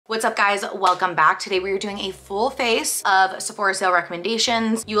What's up guys, welcome back. Today we are doing a full face of Sephora sale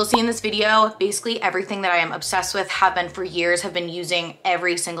recommendations. You will see in this video basically everything that I am obsessed with, have been for years, have been using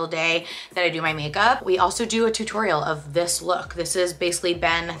every single day that I do my makeup. We also do a tutorial of this look. This has basically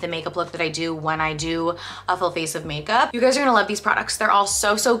been the makeup look that I do when I do a full face of makeup. You guys are gonna love these products. They're all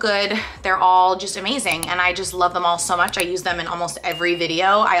so good. They're all just amazing and I just love them all so much. I use them in almost every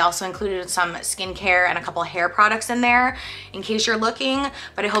video. I also included some skincare and a couple hair products in there in case you're looking,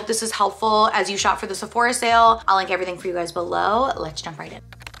 but I hope this is helpful as you shop for the Sephora sale. I'll link everything for you guys below. Let's jump right in.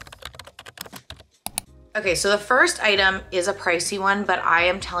 Okay, so the first item is a pricey one, but I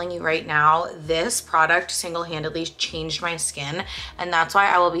am telling you right now, this product single-handedly changed my skin, and that's why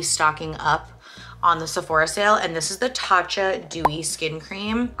I will be stocking up on the Sephora sale, and this is the Tatcha Dewy Skin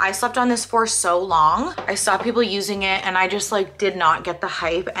Cream. I slept on this for so long. I saw people using it and I just like did not get the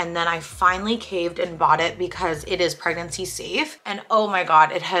hype, and then I finally caved and bought it because it is pregnancy safe, and oh my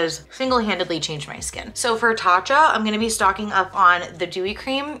god, it has single-handedly changed my skin. So for Tatcha, I'm gonna be stocking up on the Dewy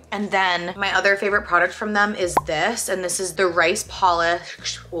Cream, and then my other favorite product from them is this, and this is the Rice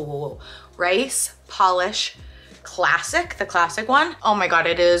Polish, Rice Polish Classic, the classic one. Oh my god,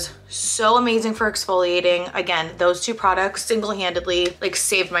 it is so amazing for exfoliating. Again, those two products single-handedly like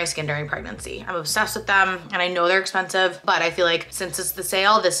saved my skin during pregnancy. I'm obsessed with them and I know they're expensive, but I feel like since it's the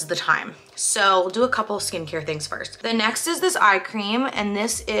sale, this is the time. So we'll do a couple of skincare things first. The next is this eye cream, and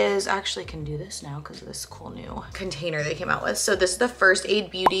this is, actually can do this now because of this cool new container they came out with. So this is the First Aid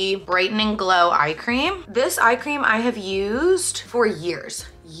Beauty Brighten and Glow eye cream. This eye cream I have used for years,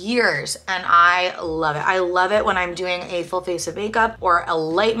 and I love it. I love it when I'm doing a full face of makeup or a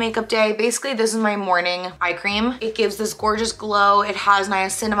light makeup day. Basically, this is my morning eye cream. It gives this gorgeous glow. It has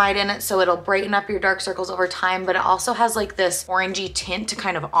niacinamide in it, so it'll brighten up your dark circles over time, but it also has like this orangey tint to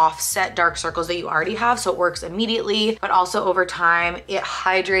kind of offset dark circles that you already have, so it works immediately, but also over time, it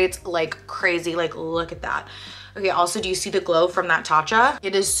hydrates like crazy. Like, look at that. Okay, also, do you see the glow from that Tatcha?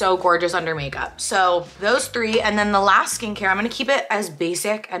 It is so gorgeous under makeup. So those three, and then the last skincare, I'm gonna keep it as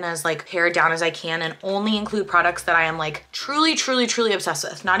basic and as like pared down as I can and only include products that I am like truly obsessed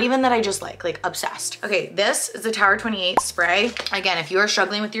with. Not even that I just like obsessed. Okay, this is the Tower 28 spray. Again, if you are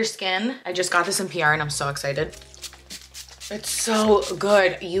struggling with your skin, I just got this in PR and I'm so excited. It's so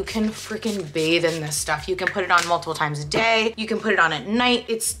good. You can freaking bathe in this stuff. You can put it on multiple times a day. You can put it on at night.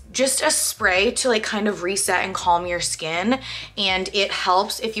 It's just a spray to like kind of reset and calm your skin. And it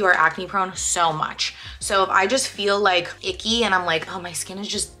helps if you are acne prone so much. So if I just feel like icky and I'm like, oh, my skin is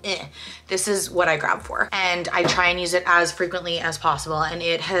just this is what I grab for. And I try and use it as frequently as possible. And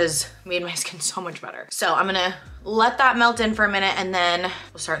it has made my skin so much better. So I'm gonna let that melt in for a minute and then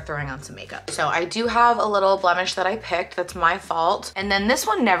we'll start throwing on some makeup. So I do have a little blemish that I picked. That's my fault. And then this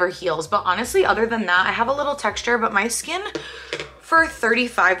one never heals. But honestly, other than that, I have a little texture, but my skin for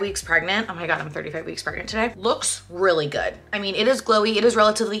 35 weeks pregnant, oh my god, I'm 35 weeks pregnant today, looks really good. I mean, it is glowy, it is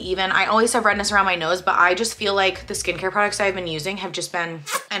relatively even. I always have redness around my nose, but I just feel like the skincare products I've been using have just been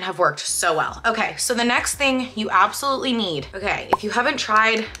and have worked so well. Okay, so the next thing you absolutely need, okay, if you haven't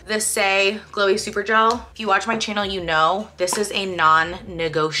tried this Saie Glowy Super Gel, if you watch my channel, you know this is a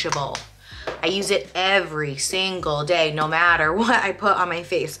non-negotiable. I use it every single day, no matter what I put on my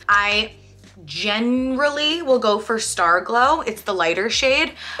face. I generally will go for Star Glow. It's the lighter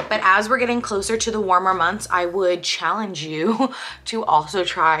shade, but as we're getting closer to the warmer months, I would challenge you to also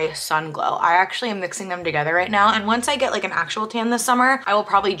try Sun Glow. I actually am mixing them together right now, and once I get like an actual tan this summer, I will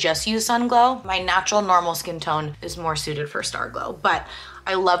probably just use Sun Glow. My natural normal skin tone is more suited for Star Glow, but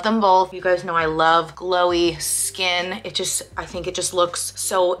I love them both. You guys know I love glowy skin. I think it just looks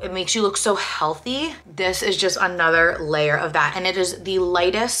so, it makes you look so healthy. This is just another layer of that. And it is the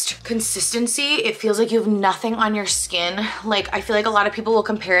lightest consistency. It feels like you have nothing on your skin. Like, I feel like a lot of people will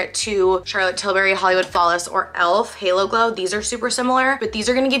compare it to Charlotte Tilbury Hollywood Flawless or e.l.f. Halo Glow. These are super similar, but these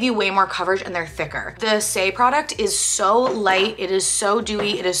are gonna give you way more coverage and they're thicker. The Saie product is so light. It is so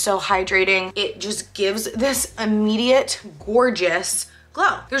dewy. It is so hydrating. It just gives this immediate, gorgeous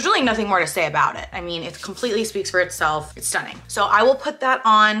glow. There's really nothing more to say about it. I mean, it completely speaks for itself. It's stunning. So I will put that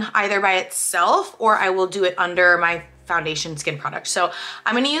on either by itself or I will do it under my foundation skin product. So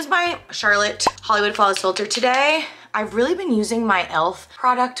I'm gonna use my Charlotte Hollywood Flawless filter today. I've really been using my e.l.f.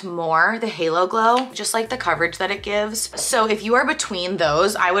 product more, the Halo Glow, just like the coverage that it gives. So if you are between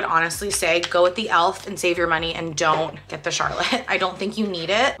those, I would honestly say go with the e.l.f. and save your money and don't get the Charlotte. I don't think you need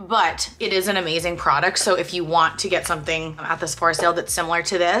it, but it is an amazing product. So if you want to get something at the Sephora sale that's similar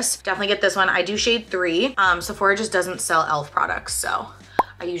to this, definitely get this one. I do shade 3. Sephora just doesn't sell e.l.f. products, so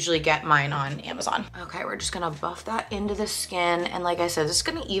I usually get mine on Amazon. Okay, we're just gonna buff that into the skin. And like I said, this is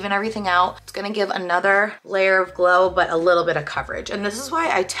gonna even everything out. It's gonna give another layer of glow, but a little bit of coverage. And this is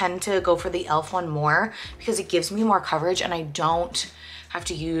why I tend to go for the e.l.f. one more, because it gives me more coverage and I don't have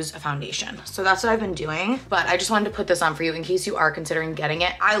to use a foundation. So that's what I've been doing, but I just wanted to put this on for you in case you are considering getting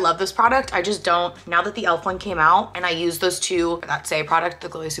it. I love this product. I just don't, now that the e.l.f. one came out and I use those two, that Saie product, the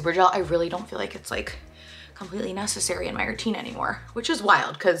Glowy Super Gel, I really don't feel like it's like completely necessary in my routine anymore, which is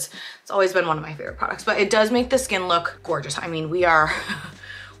wild because it's always been one of my favorite products, but it does make the skin look gorgeous. I mean, we are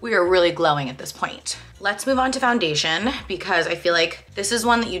really glowing at this point. Let's move on to foundation, because I feel like this is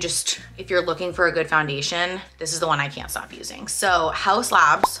one that you just, if you're looking for a good foundation, this is the one I can't stop using. So Haus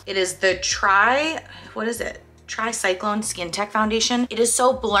Labs, it is the Tri-Cyclone Skin Tech Foundation. It is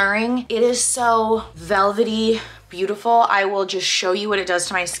so blurring. It is so velvety, beautiful. I will just show you what it does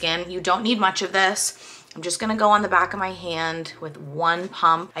to my skin. You don't need much of this. I'm just gonna go on the back of my hand with one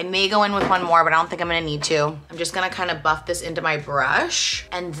pump. I may go in with one more, but I don't think I'm gonna need to. I'm just gonna kind of buff this into my brush,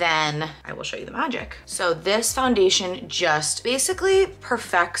 and then I will show you the magic. So this foundation just basically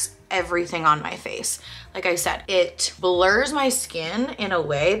perfects everything on my face. Like I said, it blurs my skin in a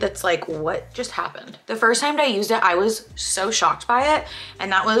way that's like, what just happened? The first time I used it, I was so shocked by it.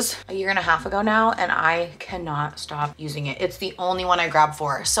 And that was a year and a half ago now, and I cannot stop using it. It's the only one I grab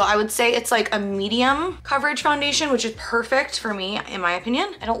for. So I would say it's like a medium coverage foundation, which is perfect for me, in my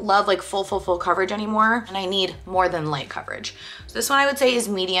opinion. I don't love like full coverage anymore, and I need more than light coverage. So this one I would say is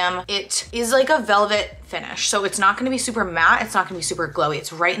medium. It is like a velvet finish. So it's not gonna be super matte. It's not gonna be super glowy.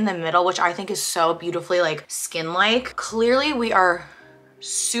 It's right in the middle, which I think is so beautifully like skin-like. Clearly we are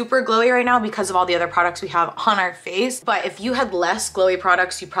super glowy right now because of all the other products we have on our face. But if you had less glowy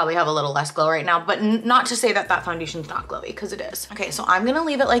products, you probably have a little less glow right now, but not to say that that foundation's not glowy, because it is. Okay, so I'm gonna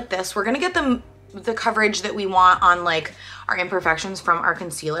leave it like this. We're gonna get the coverage that we want on like our imperfections from our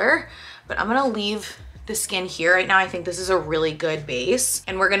concealer, but I'm gonna leave the skin here right now. I think this is a really good base,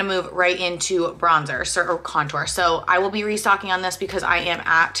 and we're gonna move right into bronzer or contour. So I will be restocking on this because I am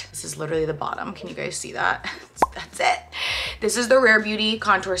at, this is literally the bottom. Can you guys see that? That's it. This is the Rare Beauty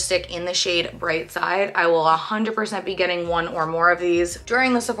contour stick in the shade Bright Side. I will 100% be getting one or more of these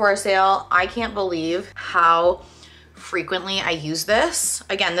during the Sephora sale. I can't believe how frequently I use this.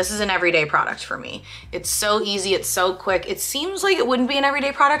 Again, this is an everyday product for me. It's so easy, it's so quick. It seems like it wouldn't be an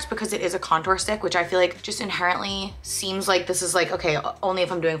everyday product because it is a contour stick, which I feel like just inherently seems like this is like, okay, only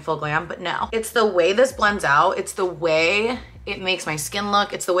if I'm doing full glam, but no. It's the way this blends out. It's the way it makes my skin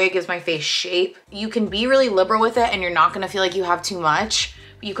look. It's the way it gives my face shape. You can be really liberal with it and you're not gonna feel like you have too much.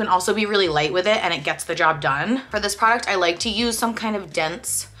 You can also be really light with it and it gets the job done. For this product, I like to use some kind of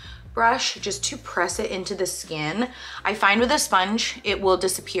dense brush just to press it into the skin. I find with a sponge, it will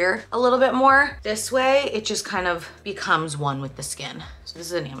disappear a little bit more. This way, it just kind of becomes one with the skin. So this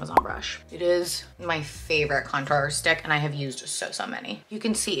is an Amazon brush. It is my favorite contour stick, and I have used so many. You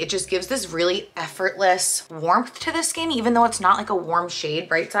can see it just gives this really effortless warmth to the skin, even though it's not like a warm shade.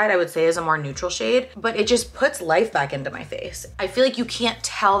 Bright Side, I would say, is a more neutral shade, but it just puts life back into my face. I feel like you can't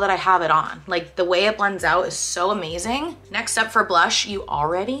tell that I have it on. Like the way it blends out is so amazing. Next up for blush, you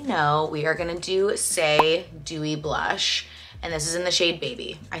already know we are gonna do Saie Dewy Blush, and this is in the shade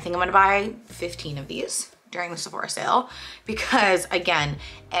Baby. I think I'm gonna buy 15 of these during the Sephora sale because, again,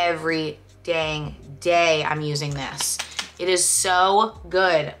 every dang day I'm using this. It is so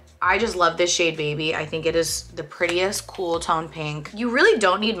good. I just love this shade Baby. I think it is the prettiest cool tone pink. You really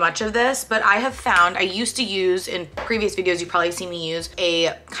don't need much of this, but I have found, I used to use, in previous videos you probably see me use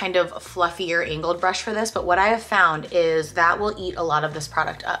a kind of fluffier angled brush for this, but what I have found is that will eat a lot of this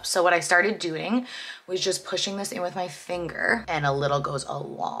product up. So what I started doing was just pushing this in with my finger, and a little goes a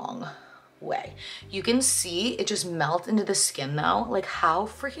long way. You can see it just melt into the skin though. Like how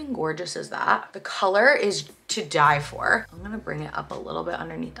freaking gorgeous is that? The color is to die for. I'm gonna bring it up a little bit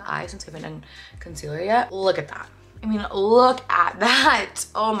underneath the eye since I haven't done concealer yet. Look at that. I mean, look at that.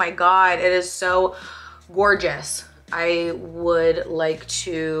 Oh my God, it is so gorgeous. I would like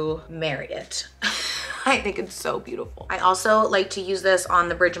to marry it. I think it's so beautiful. I also like to use this on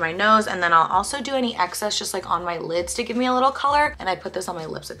the bridge of my nose, and then I'll also do any excess just like on my lids to give me a little color. And I put this on my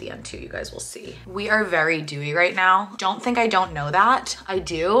lips at the end too, you guys will see. We are very dewy right now. Don't think I don't know that. I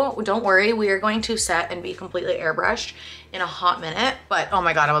do. Don't worry, we are going to set and be completely airbrushed in a hot minute, but oh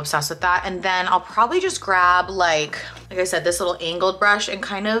my God, I'm obsessed with that. And then I'll probably just grab like I said, this little angled brush and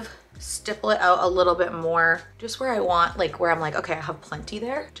kind of stipple it out a little bit more, just where I want, like where I'm like, okay, I have plenty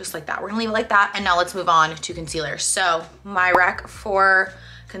there, just like that. We're gonna leave it like that. And now let's move on to concealer. So my rec for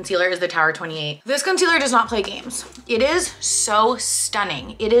concealer is the Tower 28. This concealer does not play games. It is so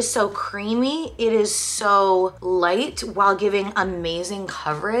stunning. It is so creamy. It is so light while giving amazing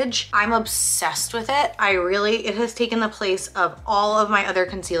coverage. I'm obsessed with it. It has taken the place of all of my other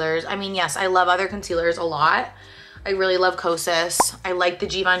concealers. I mean, yes, I love other concealers a lot. I really love Kosas. I like the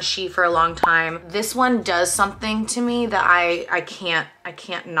Givenchy for a long time. This one does something to me that I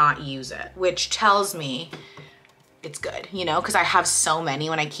can't not use it, which tells me it's good, you know, because I have so many.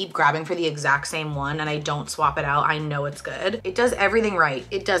 When I keep grabbing for the exact same one and I don't swap it out, I know it's good. It does everything right.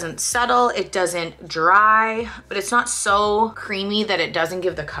 It doesn't settle, it doesn't dry, but it's not so creamy that it doesn't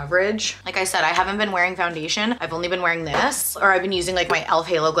give the coverage. Like I said, I haven't been wearing foundation. I've only been wearing this, or I've been using like my e.l.f.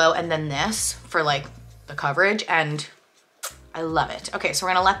 Halo Glow and then this for like the coverage, and I love it. Okay, so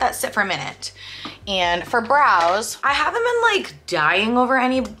we're gonna let that sit for a minute. And for brows, I haven't been like dying over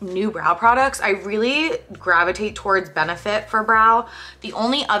any new brow products. I really gravitate towards Benefit for brow. The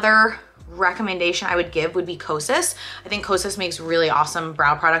only other recommendation I would give would be Kosas. I think Kosas makes really awesome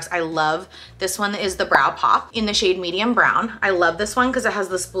brow products. I love this one is the Brow Pop in the shade medium brown. I love this one because it has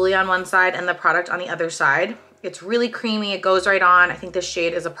the spoolie on one side and the product on the other side. It's really creamy, it goes right on. I think this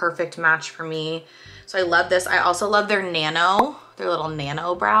shade is a perfect match for me. So I love this. I also love their little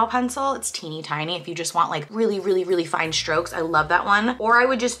nano brow pencil. It's teeny tiny if you just want like really, really, really fine strokes. I love that one. Or I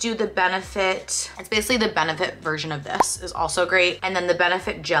would just do the Benefit. It's basically the Benefit version of this is also great. And then the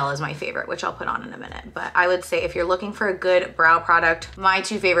Benefit gel is my favorite, which I'll put on in a minute. But I would say if you're looking for a good brow product, my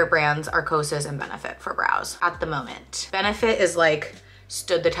two favorite brands are Kosas and Benefit for brows at the moment. Benefit is like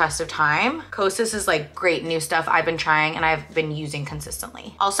stood the test of time. Kosas is like great new stuff I've been trying and I've been using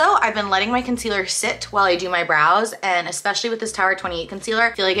consistently. Also, I've been letting my concealer sit while I do my brows, and especially with this Tower 28 concealer,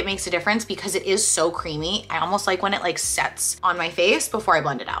 I feel like it makes a difference because it is so creamy. I almost like when it like sets on my face before I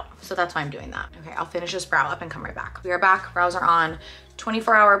blend it out. So that's why I'm doing that. Okay, I'll finish this brow up and come right back. We are back, brows are on.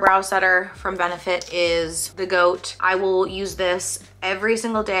 24-hour brow setter from Benefit is the GOAT. I will use this every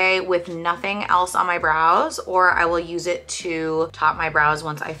single day with nothing else on my brows, or I will use it to top my brows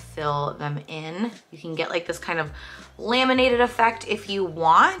once I fill them in. You can get like this kind of laminated effect if you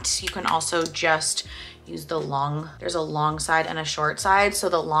want. You can also just use there's a long side and a short side. So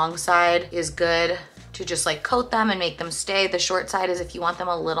the long side is good to just like coat them and make them stay. The short side is if you want them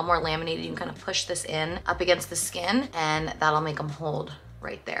a little more laminated, you can kind of push this in up against the skin and that'll make them hold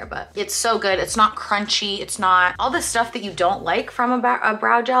right there. But it's so good. It's not crunchy. It's not all the stuff that you don't like from a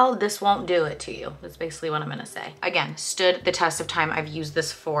brow gel. This won't do it to you. That's basically what I'm gonna say. Again, stood the test of time. I've used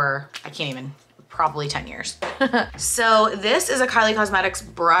this for, probably 10 years. So this is a Kylie Cosmetics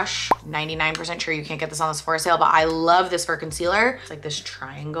brush. 99% sure you can't get this on the Sephora sale, but I love this for concealer. It's like this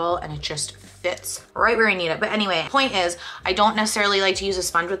triangle and it just fits right where I need it. But anyway, point is, I don't necessarily like to use a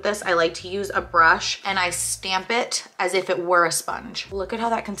sponge with this. I like to use a brush and I stamp it as if it were a sponge. Look at how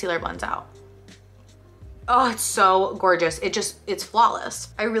that concealer blends out. Oh, it's so gorgeous. It's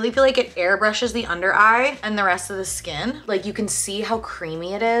flawless. I really feel like it airbrushes the under eye and the rest of the skin. Like you can see how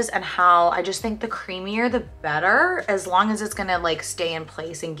creamy it is and how I just think the creamier, the better, as long as it's gonna like stay in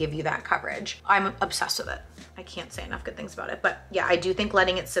place and give you that coverage. I'm obsessed with it. I can't say enough good things about it, but yeah, I do think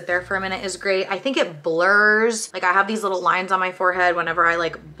letting it sit there for a minute is great. I think it blurs, like I have these little lines on my forehead. Whenever I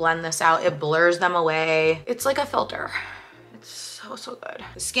like blend this out, it blurs them away. It's like a filter. So good.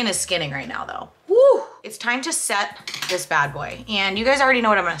 The skin is skinning right now though. Woo! It's time to set this bad boy. And you guys already know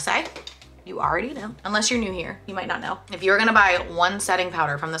what I'm gonna say. You already know. Unless you're new here, you might not know. If you're gonna buy one setting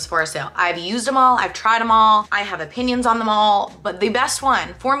powder from the Sephora sale, I've used them all, I've tried them all, I have opinions on them all, but the best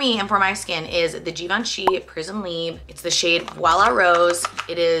one for me and for my skin is the Givenchy Prism Libre. It's the shade Voila Rose.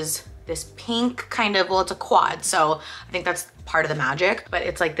 It is this pink kind of, well, it's a quad, so I think that's part of the magic, but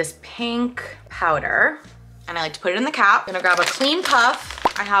it's like this pink powder. And I like to put it in the cap. I'm gonna grab a clean puff.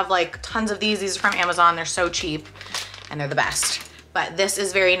 I have like tons of these. These are from Amazon. They're so cheap and they're the best. But this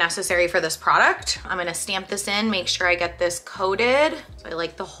is very necessary for this product. I'm gonna stamp this in, make sure I get this coated. So I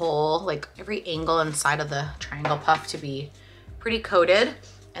like the whole, like every angle inside of the triangle puff to be pretty coated.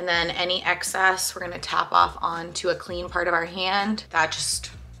 And then any excess, we're gonna tap off onto a clean part of our hand. That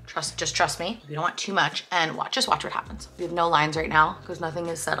just trust me. We don't want too much. And just watch what happens. We have no lines right now because nothing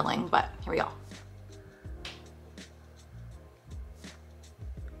is settling, but here we go.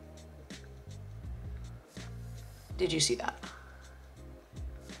 Did you see that?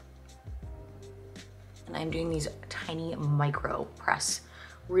 And I'm doing these tiny micro press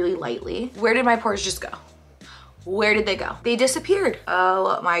really lightly. Where did my pores just go? Where did they go? They disappeared.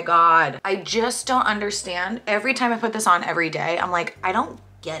 Oh my God. I just don't understand. Every time I put this on every day, I'm like, I don't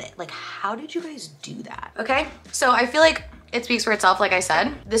get it. Like, how did you guys do that? Okay, so I feel like it speaks for itself. Like I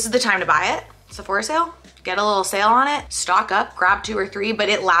said, this is the time to buy it. Sephora sale, get a little sale on it, stock up, grab 2 or 3, but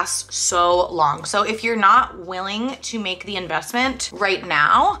it lasts so long. So if you're not willing to make the investment right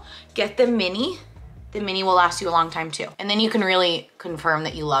now, get the mini. The mini will last you a long time too. And then you can really confirm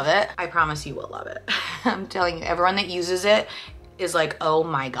that you love it. I promise you will love it. I'm telling you, everyone that uses it is like, oh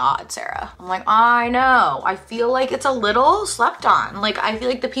my God, Sarah. I'm like, I know. I feel like it's a little slept on. Like, I feel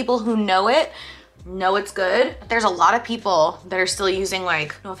like the people who know it's good. There's a lot of people that are still using,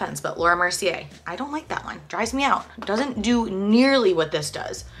 like, no offense, but Laura Mercier. I don't like that one. Dries me out. It doesn't do nearly what this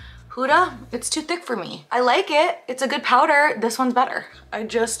does. Huda, it's too thick for me. I like it. It's a good powder. This one's better.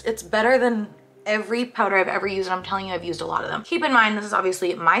 It's better than every powder I've ever used, and I'm telling you, I've used a lot of them. Keep in mind, this is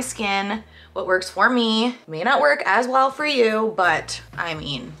obviously my skin. What works for me may not work as well for you, but I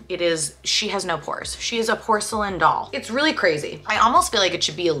mean, she has no pores. She is a porcelain doll. It's really crazy. I almost feel like it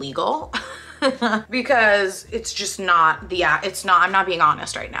should be illegal because it's just not I'm not being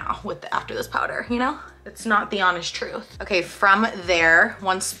honest right now after this powder, you know? It's not the honest truth. Okay, from there,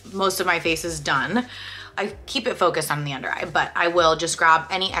 once most of my face is done, I keep it focused on the under eye, but I will just grab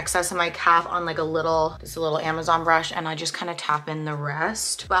any excess in my cap on like a little Amazon brush, and I just kind of tap in the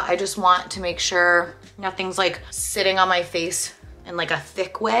rest. But I just want to make sure nothing's like sitting on my face in like a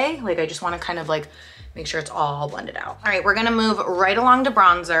thick way. Like, I just want to kind of like make sure it's all blended out. All right, we're gonna move right along to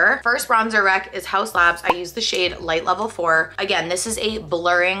bronzer. First bronzer rec is Haus Labs. I use the shade Light Level 4. Again, this is a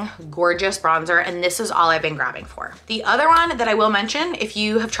blurring, gorgeous bronzer, and this is all I've been grabbing for. The other one that I will mention, if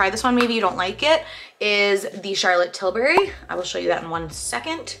you have tried this one, maybe you don't like it, is the Charlotte Tilbury. I will show you that in 1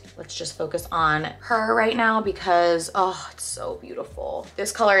 second. Let's just focus on her right now because, oh, it's so beautiful.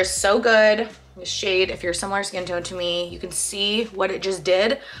 This color is so good. This shade, if you're similar skin tone to me, you can see what it just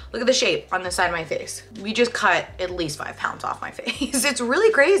did. Look at the shape on this side of my face. We just cut at least 5 pounds off my face. It's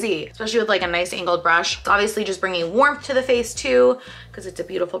really crazy, especially with like a nice angled brush. It's obviously just bringing warmth to the face too, because it's a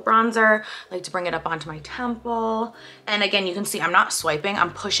beautiful bronzer. I like to bring it up onto my temple. And again, you can see I'm not swiping,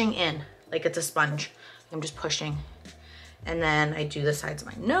 I'm pushing in like it's a sponge. I'm just pushing. And then I do the sides of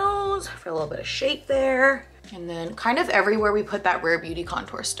my nose for a little bit of shape there. And then kind of everywhere we put that Rare Beauty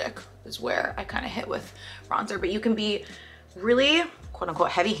contour stick is where I kind of hit with bronzer. But you can be really, quote unquote,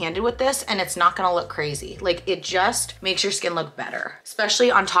 heavy-handed with this and it's not gonna look crazy. Like, it just makes your skin look better,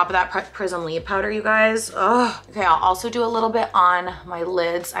 especially on top of that Prism Leave powder, you guys. Oh, okay, I'll also do a little bit on my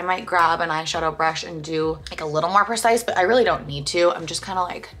lids. I might grab an eyeshadow brush and do like a little more precise, but I really don't need to. I'm just kind of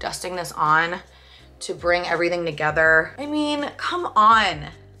like dusting this on to bring everything together. I mean, come on.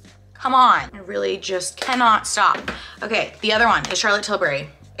 Come on. I really just cannot stop. Okay, the other one is Charlotte Tilbury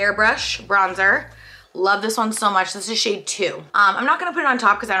Airbrush Bronzer. Love this one so much. This is shade 2. I'm not gonna put it on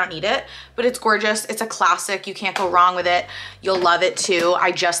top because I don't need it, but it's gorgeous. It's a classic. You can't go wrong with it. You'll love it too.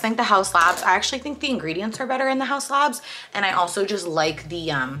 I just think the Haus Labs, I actually think the ingredients are better in the Haus Labs, and I also just like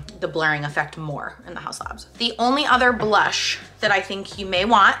the blurring effect more in the Haus Labs. The only other blush that I think you may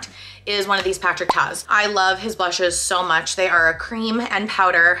want is one of these Patrick Tas. I love his blushes so much. They are a cream and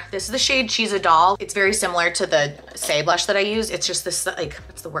powder. This is the shade She's a Doll. It's very similar to the Saie blush that I use. It's just this, like,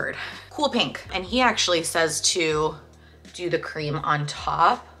 what's the word? Cool pink. And he actually says to do the cream on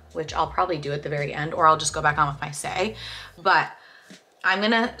top, which I'll probably do at the very end, or I'll just go back on with my Saie. But I'm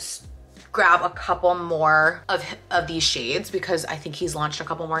gonna grab a couple more of these shades because I think he's launched a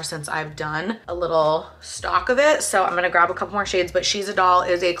couple more since I've done a little stock of it. So I'm gonna grab a couple more shades, but She's a Doll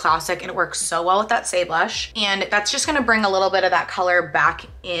is a classic and it works so well with that Saie blush. And that's just gonna bring a little bit of that color back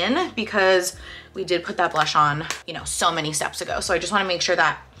in because we did put that blush on, you know, so many steps ago. So I just wanna make sure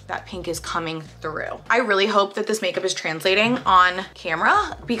that that pink is coming through. I really hope that this makeup is translating on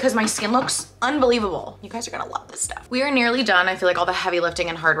camera because my skin looks unbelievable. You guys are gonna love this stuff. We are nearly done. I feel like all the heavy lifting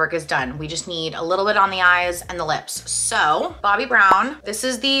and hard work is done. We just need a little bit on the eyes and the lips. So Bobbi Brown, this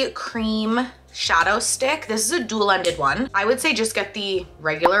is the cream shadow stick. This is a dual-ended one. I would say just get the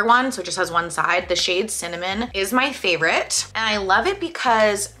regular one, so it just has one side. The shade Cinnamon is my favorite, and I love it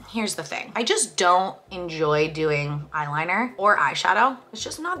because here's the thing. I just don't enjoy doing eyeliner or eyeshadow. It's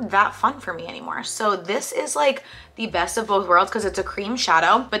just not that fun for me anymore. So this is like the best of both worlds because it's a cream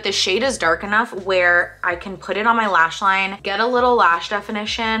shadow, but the shade is dark enough where I can put it on my lash line, get a little lash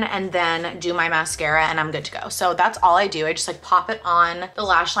definition, and then do my mascara and I'm good to go. So that's all I do. I just like pop it on the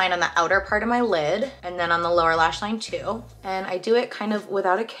lash line on the outer part of my lid and then on the lower lash line too. And I do it kind of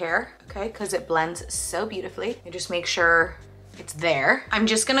without a care, okay? Because it blends so beautifully. I just make sure it's there. I'm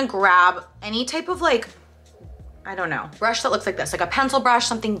just gonna grab any type of like I don't know, brush that looks like this, like a pencil brush,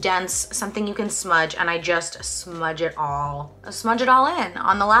 something dense, something you can smudge, and I just smudge it all in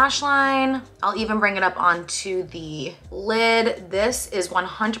on the lash line. I'll even bring it up onto the lid. This is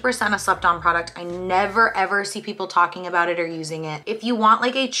 100% a slept-on product. I never ever see people talking about it or using it. If you want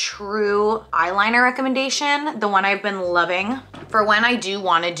like a true eyeliner recommendation, the one I've been loving for when I do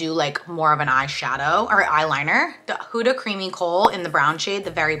want to do like more of an eyeshadow or eyeliner, the Huda Creamy Kohl in the brown shade,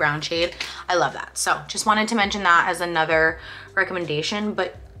 the very brown shade. I love that. So just wanted to mention that as another recommendation,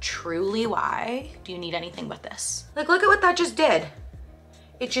 but truly, why do you need anything but this? Like, look at what that just did.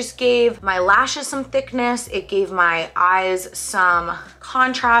 It just gave my lashes some thickness. It gave my eyes some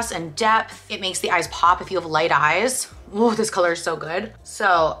contrast and depth. It makes the eyes pop if you have light eyes. Oh, this color is so good.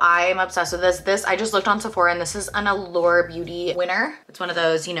 So I'm obsessed with this. This, I just looked on Sephora and this is an Allure Beauty winner. It's one of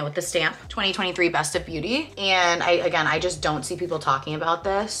those, you know, with the stamp 2023 Best of Beauty. And I just don't see people talking about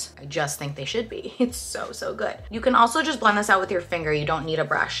this. I just think they should be. It's so, so good. You can also just blend this out with your finger. You don't need a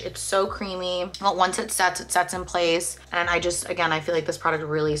brush. It's so creamy. Well, once it sets in place. And I just, again, I feel like this product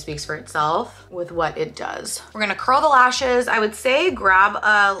really speaks for itself with what it does. We're gonna curl the lashes. I would say grab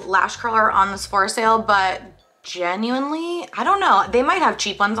a lash curler on the Sephora sale, but genuinely, I don't know. They might have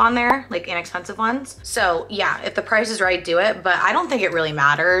cheap ones on there, like inexpensive ones. So yeah, if the price is right, do it. But I don't think it really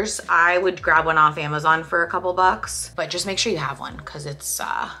matters. I would grab one off Amazon for a couple bucks, but just make sure you have one because it's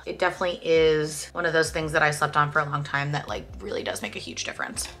it definitely is one of those things that I slept on for a long time that like really does make a huge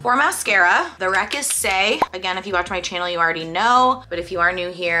difference. For mascara, the rec is Saie. Again, if you watch my channel, you already know, but if you are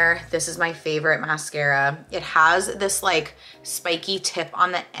new here, this is my favorite mascara. It has this like spiky tip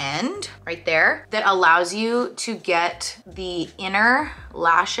on the end right there that allows you to get the inner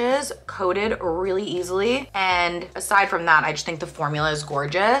lashes coated really easily. And aside from that, I just think the formula is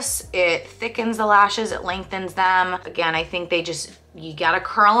gorgeous. It thickens the lashes, it lengthens them. Again, I think you gotta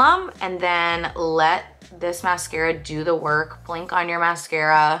curl them and then let this mascara do the work. Blink on your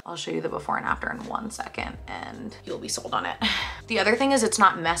mascara. I'll show you the before and after in 1 second and you'll be sold on it. The other thing is it's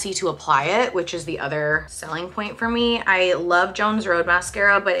not messy to apply it, which is the other selling point for me. I love Jones Road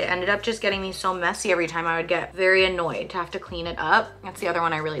mascara, but it ended up just getting me so messy every time. I would get very annoyed to have to clean it up. That's the other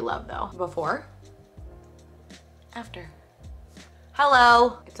one I really love though. Before, after.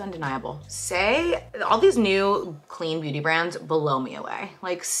 Hello, it's undeniable. Saie, all these new clean beauty brands blow me away.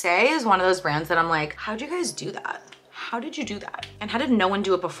 Like Saie is one of those brands that I'm like, how'd you guys do that? How did you do that? And how did no one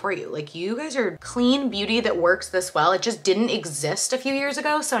do it before you? Like you guys are clean beauty that works this well. It just didn't exist a few years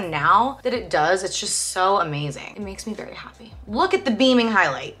ago. So now that it does, it's just so amazing. It makes me very happy. Look at the beaming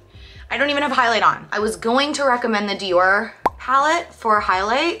highlight. I don't even have highlight on. I was going to recommend the Dior palette for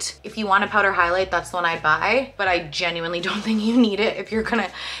highlight. If you want a powder highlight, that's the one I'd buy, but I genuinely don't think you need it if you're gonna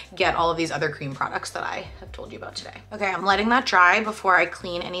get all of these other cream products that I have told you about today. Okay, I'm letting that dry before I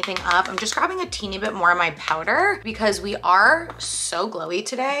clean anything up. I'm just grabbing a teeny bit more of my powder because we are so glowy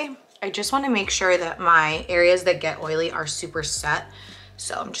today. I just wanna make sure that my areas that get oily are super set.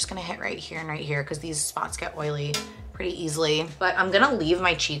 So I'm just gonna hit right here and right here because these spots get oily pretty easily. But I'm gonna leave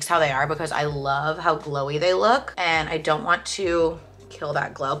my cheeks how they are because I love how glowy they look and I don't want to kill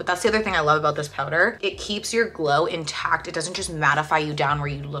that glow. But that's the other thing I love about this powder. It keeps your glow intact. It doesn't just mattify you down where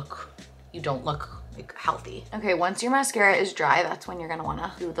you don't look like healthy. Okay, once your mascara is dry, that's when you're gonna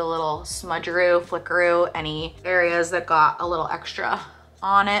wanna do the little smudgeroo, flickeroo, any areas that got a little extra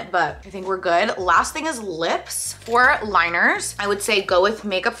on it, but I think we're good. Last thing is lips. For liners, I would say go with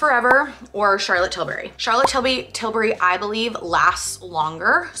Makeup Forever or Charlotte Tilbury. Charlotte Tilbury, I believe, lasts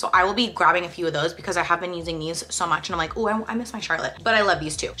longer. So I will be grabbing a few of those because I have been using these so much and I'm like, oh, I miss my Charlotte, but I love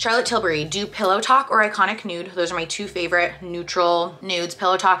these two. Charlotte Tilbury, do Pillow Talk or Iconic Nude. Those are my two favorite neutral nudes.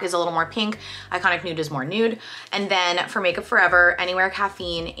 Pillow Talk is a little more pink. Iconic Nude is more nude. And then for Makeup Forever, Anywhere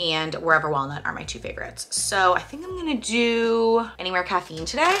Caffeine and Wherever Walnut are my two favorites. So I think I'm gonna do Anywhere Caffeine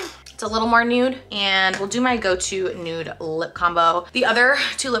today. It's a little more nude and we'll do my go-to nude lip combo. The other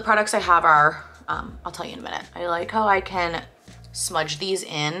two lip products I have are, I'll tell you in a minute. I like how I can smudge these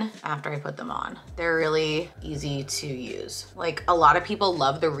in after I put them on. They're really easy to use. Like a lot of people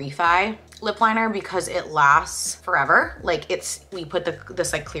love the Refi lip liner because it lasts forever. Like we put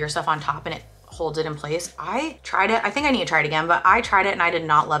this like clear stuff on top and it holds it in place. I tried it. I think I need to try it again, but I tried it and I did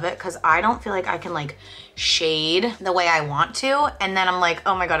not love it because I don't feel like I can like shade the way I want to. And then I'm like,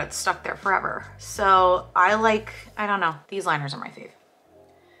 oh my God, it's stuck there forever. So I don't know. These liners are my fave.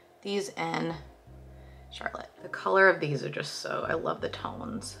 These in Charlotte. The color of these are just so, I love the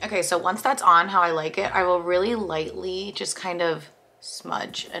tones. Okay, so once that's on how I like it, I will really lightly just kind of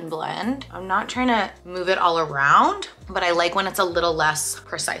smudge and blend. I'm not trying to move it all around, but I like when it's a little less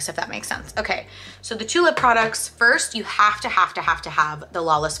precise, if that makes sense. Okay, so the 2 lip products, first you have to have the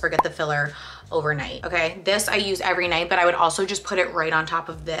Lawless Forget the Filler overnight, okay? This I use every night, but I would also just put it right on top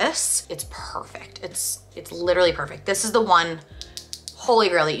of this. It's perfect. It's literally perfect. This is the one holy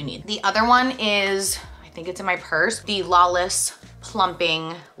grail that you need. The other one is, I think it's in my purse, the Lawless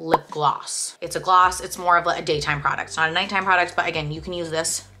Plumping Lip Gloss. It's a gloss. It's more of a daytime product. It's not a nighttime product, but again, you can use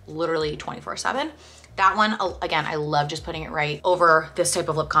this literally 24/7. That one, again, I love just putting it right over this type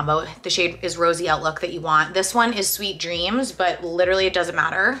of lip combo. The shade is Rosy Outlook that you want. This one is Sweet Dreams, but literally it doesn't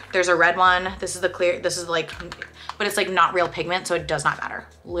matter. There's a red one. This is the clear, this is like, but it's like not real pigment, so it does not matter.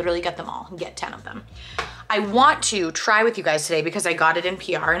 Literally get them all, get 10 of them. I want to try with you guys today because I got it in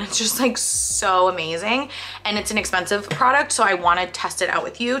PR and it's just like so amazing. And it's an expensive product, so I want to test it out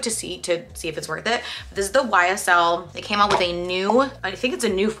with you to see if it's worth it. This is the YSL. They came out with a new, I think it's a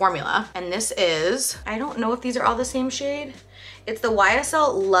new formula. And this is, I don't know if these are all the same shade. It's the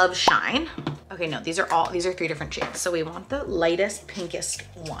YSL Love Shine. Okay, no, these are 3 different shades. So we want the lightest, pinkest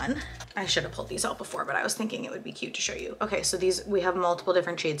one. I should have pulled these out before, but I was thinking it would be cute to show you. Okay, so these, we have multiple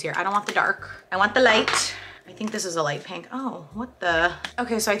different shades here. I don't want the dark. I want the light. I think this is a light pink. Oh, what the?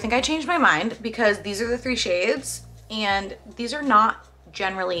 Okay, so I think I changed my mind because these are the 3 shades and these are not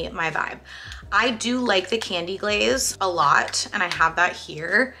generally my vibe. I do like the Candy Glaze a lot and I have that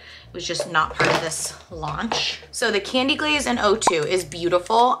here. It was just not part of this launch. So the Candy Glaze in O2 is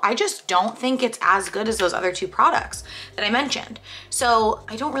beautiful. I just don't think it's as good as those other 2 products that I mentioned. So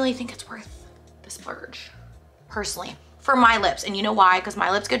I don't really think it's worth the splurge, personally, for my lips. And you know why? Because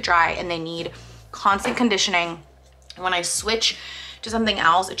my lips get dry and they need constant conditioning. And when I switch to something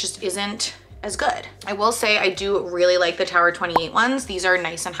else, it just isn't as good. I will say I do really like the Tower 28 ones. These are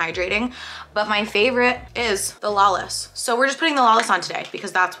nice and hydrating, but my favorite is the Lawless. So we're just putting the Lawless on today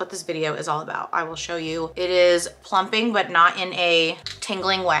because that's what this video is all about. I will show you. It is plumping, but not in a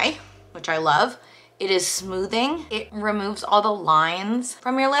tingling way, which I love. It is smoothing. It removes all the lines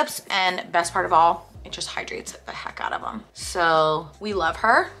from your lips, and best part of all, it just hydrates the heck out of them. So we love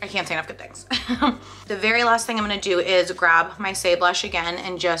her. I can't say enough good things. The very last thing I'm gonna do is grab my Saie blush again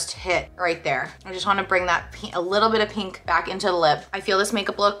and just hit right there. I just wanna bring that a little bit of pink back into the lip. I feel this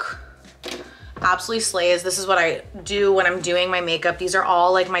makeup look absolutely slays. This is what I do when I'm doing my makeup. These are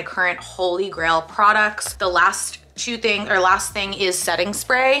all like my current holy grail products. The last thing is setting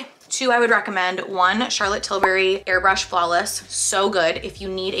spray. 2 I would recommend. 1, Charlotte Tilbury Airbrush Flawless. So good. If you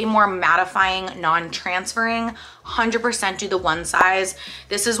need a more mattifying, non-transferring, 100% do the one size.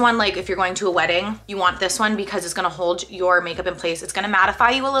 This is one, like if you're going to a wedding, you want this one because it's gonna hold your makeup in place. It's gonna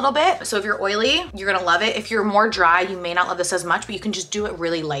mattify you a little bit. So if you're oily, you're gonna love it. If you're more dry, you may not love this as much, but you can just do it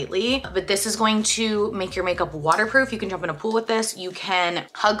really lightly. But this is going to make your makeup waterproof. You can jump in a pool with this. You can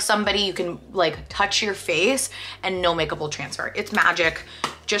hug somebody. You can like touch your face and no makeup will transfer. It's magic.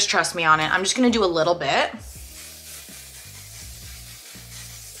 Just trust me on it. I'm just gonna do a little bit.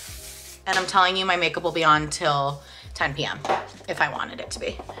 And I'm telling you, my makeup will be on till 10 p.m. if I wanted it to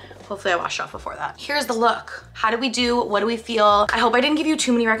be. Hopefully I washed off before that. Here's the look. How do we do? What do we feel? I hope I didn't give you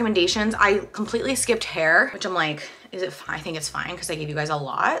too many recommendations. I completely skipped hair, which I'm like, is it fine? I think it's fine because I gave you guys a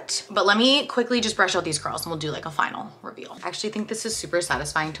lot. But let me quickly just brush out these curls and we'll do like a final reveal. I actually think this is super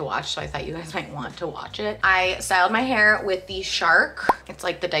satisfying to watch, so I thought you guys might want to watch it. I styled my hair with the Shark. It's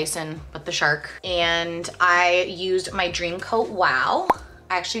like the Dyson, but the Shark. And I used my Dream Coat Wow.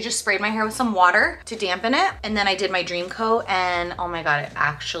 I actually just sprayed my hair with some water to dampen it. And then I did my Dream Coat and oh my God, it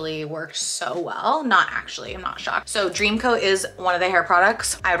actually worked so well. Not actually, I'm not shocked. So Dream Coat is one of the hair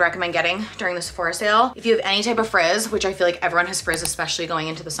products I would recommend getting during the Sephora sale. If you have any type of frizz, which I feel like everyone has frizz, especially going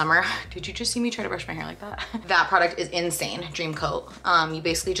into the summer. Did you just see me try to brush my hair like that? That product is insane, Dream Coat. You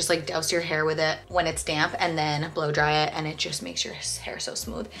basically just like douse your hair with it when it's damp and then blow dry it and it just makes your hair so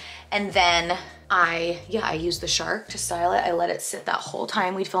smooth. And then I used the Shark to style it. I let it sit that whole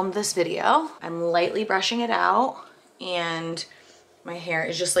time we filmed this video. I'm lightly brushing it out and my hair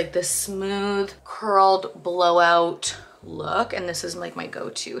is just like this smooth, curled blowout look. And this is like my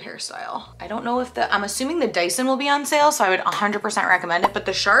go-to hairstyle. I don't know if I'm assuming the Dyson will be on sale, so I would 100% recommend it, but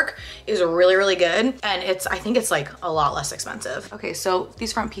the Shark is really, really good. And I think it's like a lot less expensive. Okay, so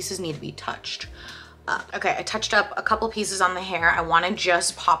these front pieces need to be touched. up. Okay, I touched up a couple pieces on the hair. I want to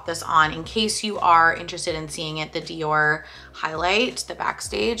just pop this on in case you are interested in seeing it, the Dior Highlight, the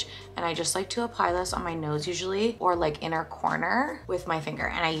Backstage. And I just like to apply this on my nose usually, or like inner corner with my finger.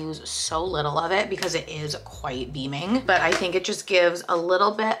 And I use so little of it because it is quite beaming, but I think it just gives a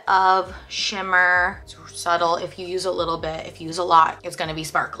little bit of shimmer. It's subtle if you use a little bit. If you use a lot, it's gonna be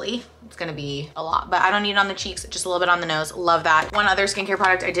sparkly. It's gonna be a lot, but I don't need it on the cheeks, just a little bit on the nose. Love that. One other skincare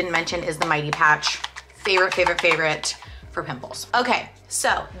product I didn't mention is the Mighty Patch. Favorite for pimples. Okay,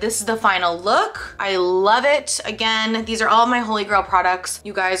 so this is the final look. I love it. Again, these are all my Holy Grail products.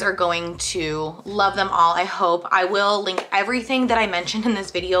 You guys are going to love them all, I hope. I will link everything that I mentioned in this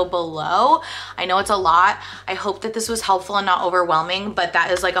video below. I know it's a lot. I hope that this was helpful and not overwhelming, but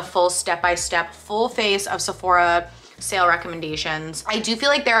that is like a full step-by-step, full face of Sephora sale recommendations. I do feel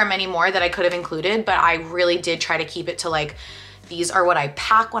like there are many more that I could have included, but I really did try to keep it to like, these are what I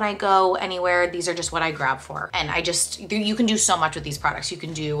pack when I go anywhere. These are just what I grab for. And you can do so much with these products. You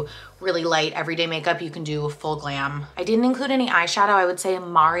can do really light everyday makeup. You can do full glam. I didn't include any eyeshadow. I would say a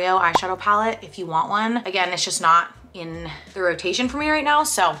Mario eyeshadow palette if you want one. Again, it's just not in the rotation for me right now.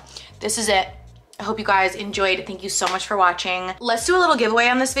 So this is it. I hope you guys enjoyed. Thank you so much for watching. Let's do a little giveaway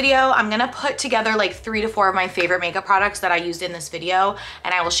on this video. I'm gonna put together like 3 to 4 of my favorite makeup products that I used in this video,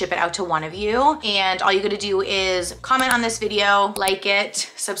 and I will ship it out to one of you. And all you gotta do is comment on this video, like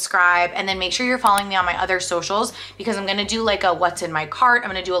it, subscribe, and then make sure you're following me on my other socials, because I'm gonna do like a what's in my cart. I'm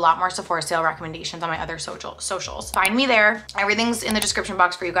gonna do a lot more Sephora sale recommendations on my other socials. Find me there. Everything's in the description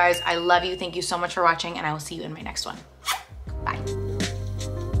box for you guys. I love you. Thank you so much for watching, and I will see you in my next one. Bye.